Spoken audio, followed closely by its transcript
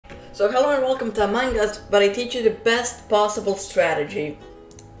So hello and welcome to Among Us, but I teach you the best possible strategy.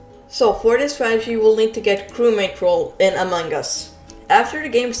 So for this strategy you will need to get crewmate role in Among Us. After the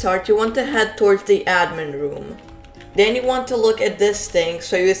game starts you want to head towards the admin room. Then you want to look at this thing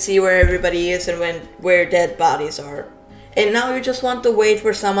so you see where everybody is and where dead bodies are. And now you just want to wait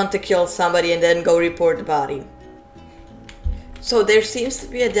for someone to kill somebody and then go report the body. So there seems to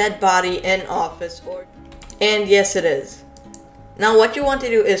be a dead body in office, and yes it is. Now what you want to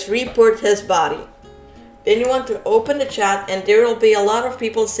do is report his body. Then you want to open the chat and there will be a lot of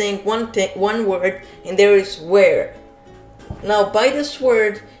people saying one word, and there is where. Now by this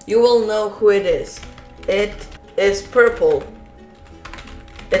word you will know who it is. It is purple.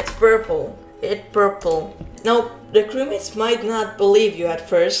 It's purple. It's purple. Now the crewmates might not believe you at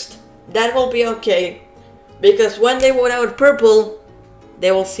first. That will be okay, because when they vote out purple,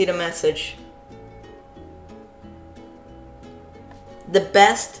 they will see the message. The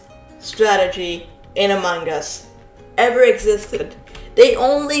best strategy in Among Us ever existed. They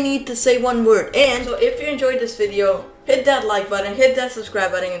only need to say one word. And so if you enjoyed this video, hit that like button, hit that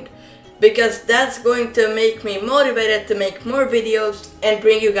subscribe button, because that's going to make me motivated to make more videos and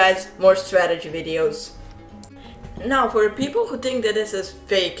bring you guys more strategy videos. Now for the people who think that this is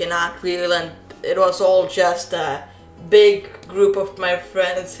fake and not real and it was all just a big group of my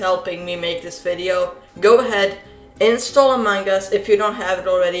friends helping me make this video, go ahead, install Among Us if you don't have it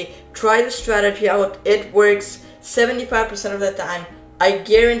already. Try the strategy out. It works 75% of the time. I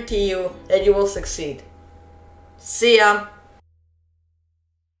guarantee you that you will succeed. See ya!